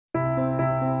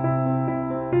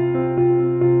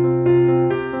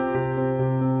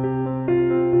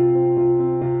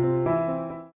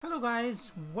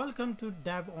welcome to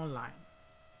Dev Online.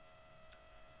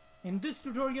 In this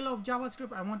tutorial of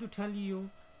JavaScript, I want to tell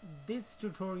you this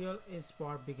tutorial is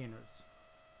for beginners.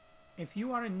 If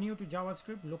you are new to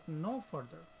JavaScript, look no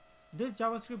further. This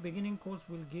JavaScript beginning course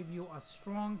will give you a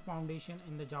strong foundation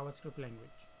in the JavaScript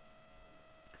language.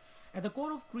 At the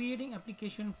core of creating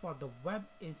application for the web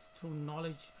is through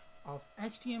knowledge of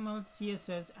HTML,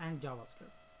 CSS and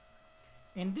JavaScript.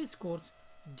 In this course,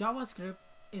 JavaScript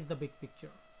is the big picture.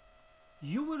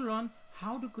 You will learn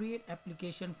how to create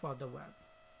application for the web.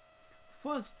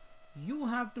 First, you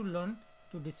have to learn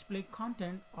to display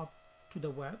content to the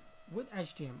web with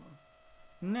HTML.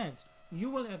 Next,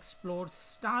 you will explore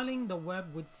styling the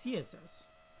web with CSS.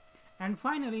 And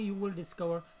finally, you will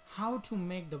discover how to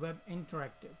make the web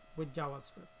interactive with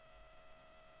JavaScript.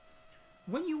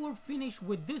 When you are finished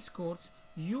with this course,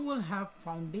 you will have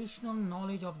foundational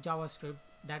knowledge of JavaScript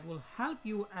that will help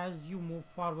you as you move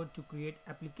forward to create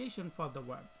application for the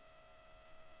web.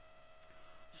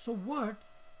 So what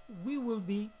we will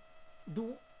be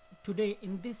do today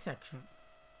in this section: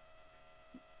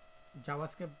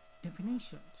 JavaScript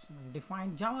definitions.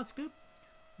 Define JavaScript.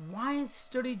 Why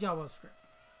study JavaScript?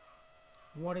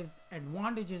 What is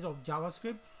advantages of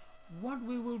JavaScript? What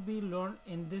we will be learn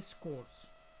in this course,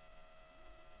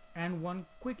 and one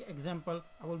quick example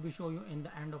I will be showing you in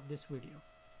the end of this video.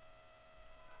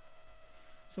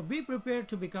 So be prepared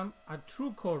to become a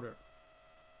true coder.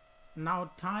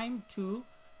 Now time to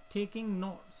taking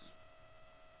notes.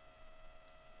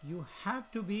 You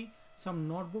have to be some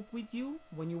notebook with you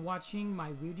when you're watching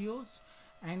my videos,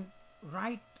 and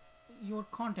write your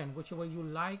content, whichever you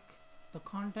like the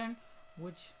content,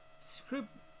 which script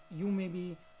you may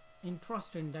be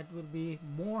interested in that will be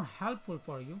more helpful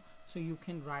for you, so you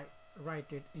can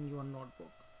write it in your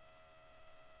notebook.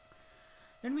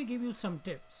 Let me give you some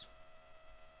tips.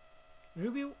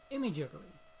 Review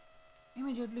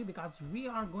immediately because we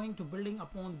are going to building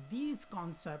upon these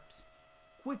concepts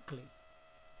quickly.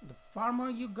 The farther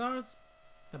you go,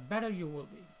 the better you will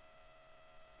be.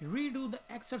 Redo the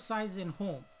exercise in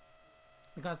home,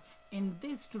 because in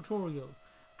this tutorial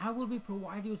I will be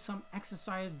providing you some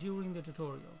exercise during the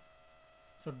tutorial.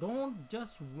 So don't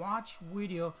just watch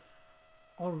video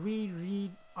or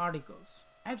reread articles.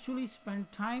 Actually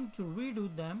spend time to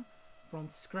redo them from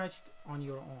scratch on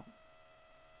your own.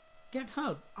 Get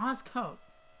help, ask help,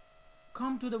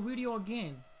 come to the video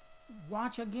again,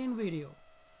 watch again video,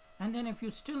 and then if you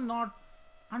still not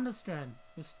understand,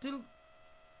 you still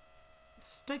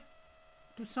stick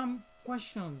to some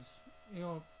questions,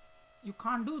 you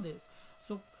can't do this,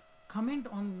 so comment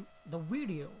on the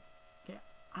video. Okay,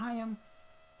 I am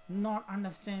not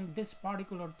understand this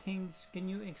particular things, can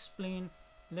you explain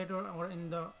later or in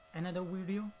the another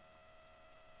video?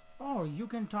 Or you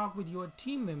can talk with your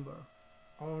team member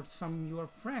or some your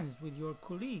friends, with your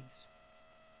colleagues.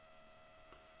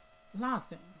 Last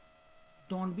thing,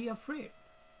 don't be afraid.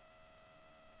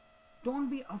 Don't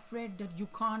be afraid that you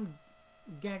can't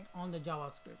get on the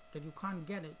JavaScript, that you can't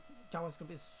get it.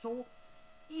 JavaScript is so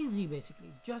easy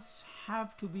basically. Just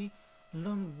have to be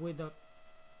learned with the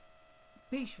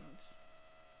patience.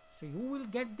 So you will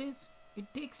get this.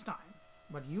 It takes time,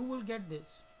 but you will get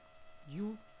this.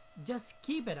 You just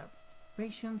keep it up.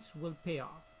 Patience will pay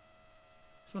off.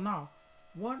 So now,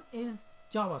 what is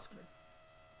JavaScript?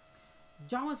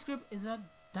 JavaScript is a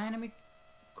dynamic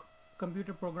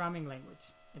computer programming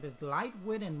language. It is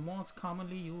lightweight and most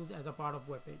commonly used as a part of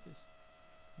web pages.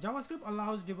 JavaScript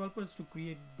allows developers to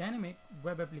create dynamic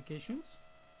web applications,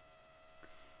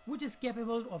 which is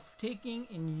capable of taking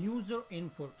in user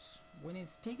inputs. When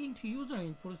it's taking to user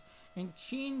inputs and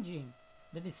changing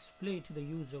the display to the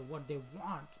user what they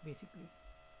want basically.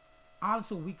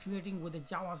 Also, we creating with the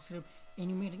JavaScript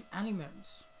animating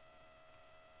elements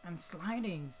and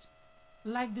slidings.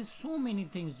 Like this, so many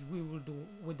things we will do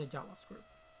with the JavaScript.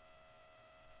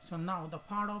 So now the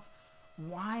part of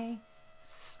why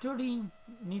studying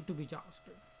need to be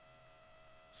JavaScript.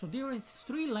 So there is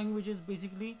 3 languages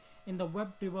basically in the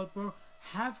web developer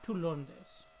have to learn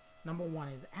this. Number 1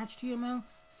 is HTML,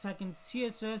 second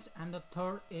CSS, and the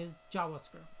third is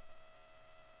JavaScript.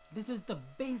 This is the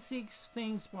basics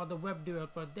things for the web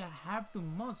developer. They have to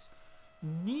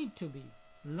need to be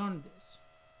learn this.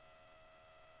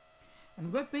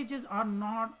 And web pages are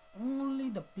not only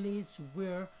the place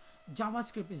where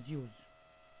JavaScript is used.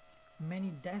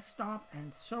 Many desktop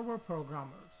and server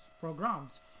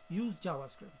programs use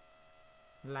JavaScript,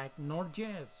 like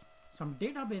Node.js. Some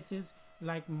databases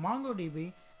like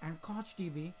MongoDB and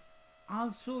CouchDB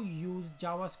also use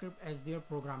JavaScript as their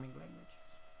programming languages.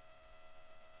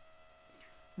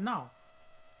 Now,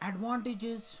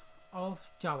 advantages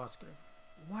of JavaScript.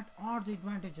 What are the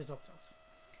advantages of JavaScript?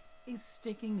 is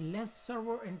taking less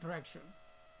server interaction.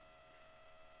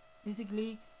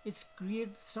 Basically, it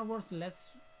creates servers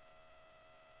less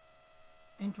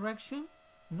interaction.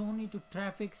 No need to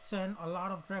send a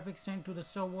lot of traffic sent to the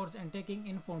servers and taking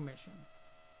information.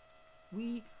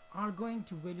 We are going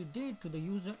to validate to the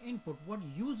user input what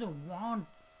user want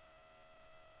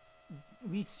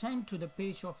we send to the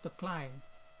page of the client.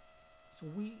 So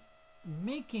we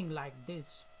making like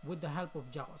this with the help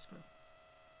of JavaScript.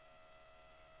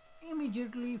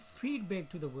 Immediately feedback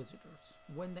to the visitors.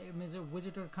 When the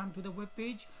visitor come to the web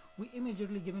page, we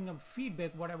immediately giving them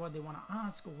feedback, whatever they want to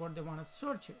ask or what they want to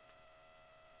search it.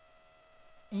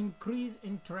 Increase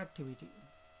interactivity.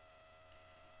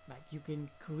 Like you can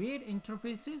create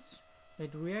interfaces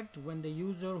that react when the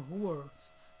user hovers,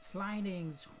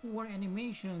 slidings, hover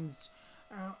animations,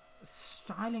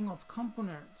 styling of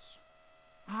components.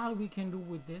 All we can do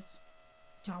with this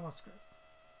JavaScript.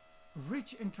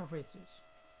 Rich interfaces.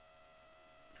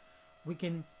 We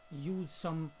can use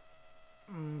some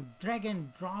drag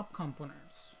and drop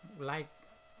components, like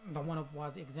the one of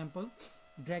was example,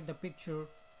 drag the picture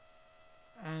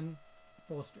and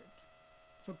post it.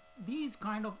 So these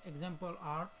kind of example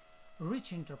are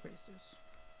rich interfaces.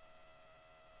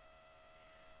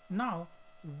 Now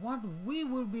what we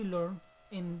will be learn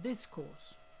in this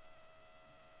course,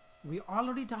 we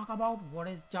already talk about what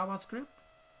is JavaScript.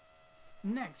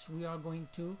 Next we are going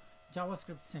to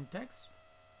JavaScript syntax,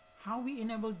 how we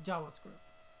enable JavaScript,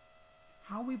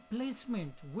 how we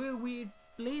placement, where we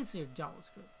place it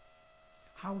JavaScript,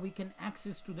 how we can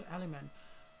access to the element,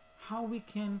 how we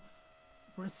can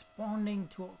responding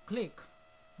to a click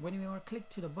when we are click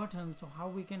to the button, so how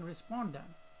we can respond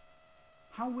them,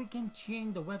 how we can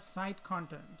change the website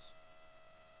contents,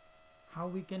 how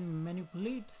we can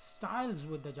manipulate styles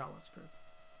with the JavaScript,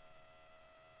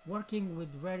 working with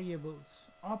variables,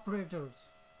 operators,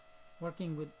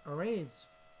 working with arrays,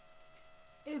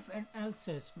 if and else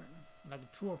statement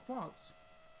like true or false.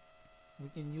 We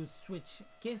can use switch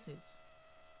cases.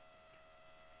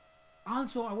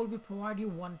 Also, I will be provide you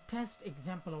one test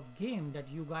example of game that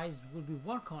you guys will be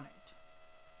work on it.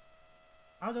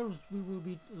 Others we will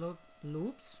be look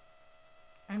loops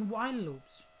and while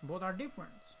loops, both are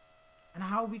different, and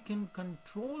how we can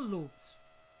control loops,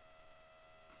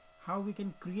 how we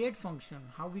can create function,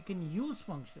 how we can use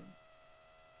function,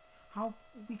 how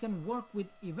we can work with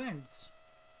events,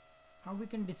 how we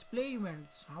can display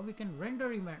events, how we can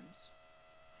render events,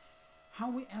 how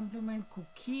we implement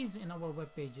cookies in our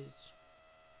web pages,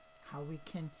 how we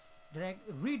can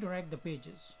redirect the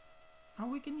pages, how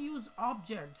we can use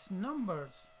objects,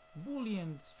 numbers,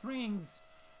 boolean, strings,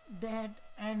 dat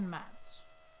and maths.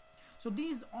 So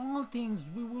these all things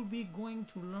we will be going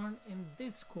to learn in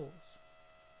this course.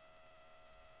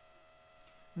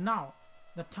 Now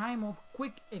the time of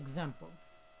quick example.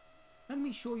 Let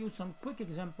me show you some quick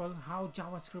example how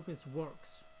JavaScript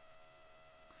works.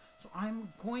 So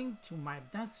I'm going to my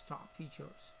desktop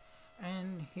features,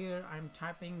 and here I'm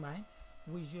typing my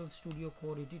Visual Studio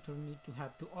Code editor need to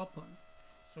have to open.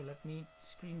 So let me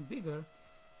screen bigger.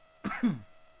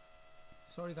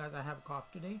 Sorry guys, I have a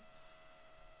cough today.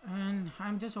 And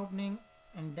I'm just opening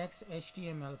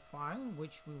index.html file,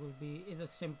 which is a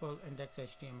simple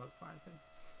index.html file.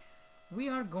 We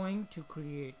are going to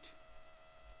create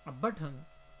a button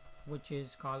which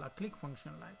is called a click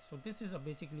function like. So this is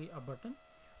basically a button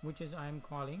which is I am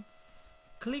calling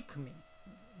click me,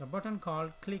 the button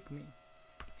called click me.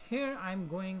 Here I'm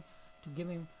going to give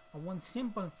him one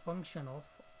simple function of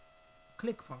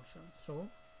click function. So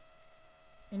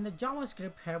in the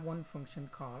JavaScript have one function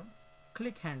called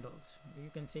click handles.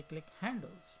 You can say click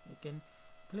handles, you can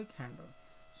click handle.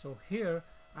 So here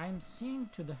I'm saying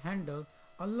to the handle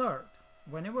alert.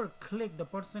 Whenever the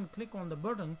person click on the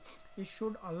button, it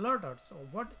should alert us. So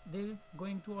what they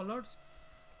going to alerts?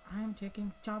 I am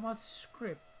taking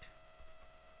JavaScript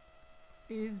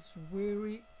is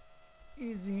very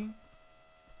easy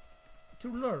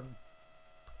to learn.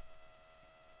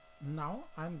 Now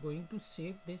I'm going to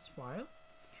save this file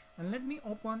and let me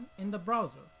open in the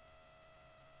browser.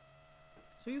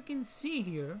 So you can see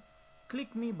here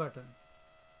click me button.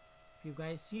 If you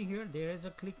guys see here, there is a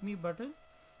click me button.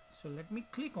 So let me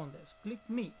click on this, click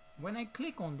me. When I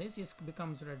click on this, it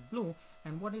becomes red blue,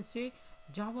 and what it say,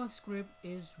 JavaScript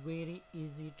is very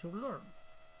easy to learn.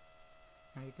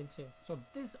 Now you can say, so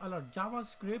this alert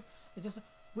JavaScript is just a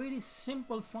very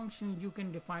simple function you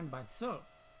can define by self.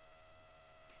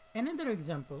 Another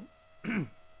example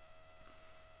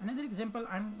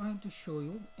I'm going to show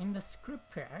you in the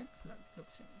script tag.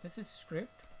 This is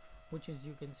script, which is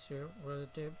you can say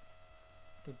relative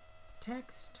to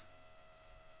text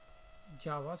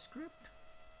JavaScript.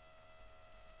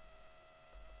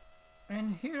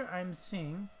 And here I'm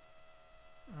saying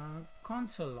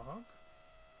console log.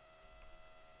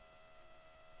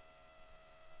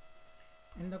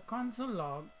 In the console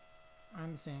log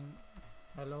I'm saying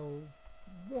hello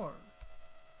world.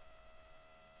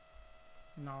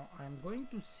 Now I'm going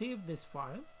to save this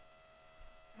file,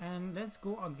 and let's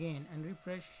go again and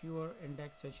refresh your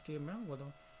index.html.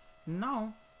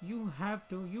 Now you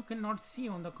cannot see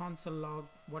on the console log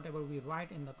whatever we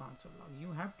write in the console log.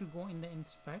 You have to go in the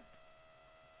inspect,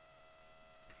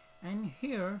 and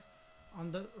here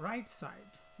on the right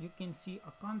side you can see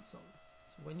a console.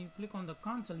 So when you click on the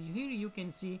console, here you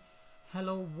can see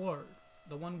hello world,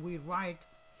 the one we write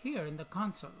here in the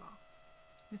console log.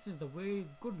 This is the very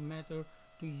good method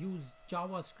to use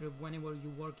JavaScript whenever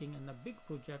you're working in a big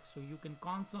project, so you can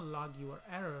console log your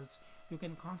errors, you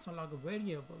can console log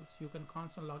variables, you can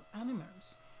console log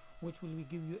elements, which will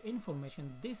give you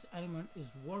information this element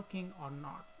is working or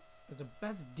not. It's the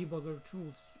best debugger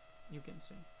tools you can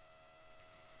say.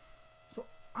 So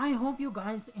I hope you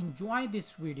guys enjoy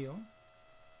this video.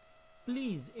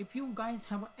 Please, if you guys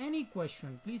have any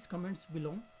question, please comments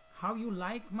below. How you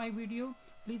like my video,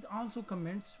 please also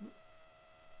comments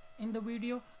in the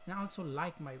video, and also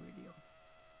like my video.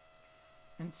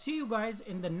 And see you guys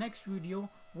in the next video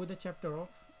with a chapter of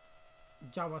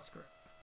JavaScript.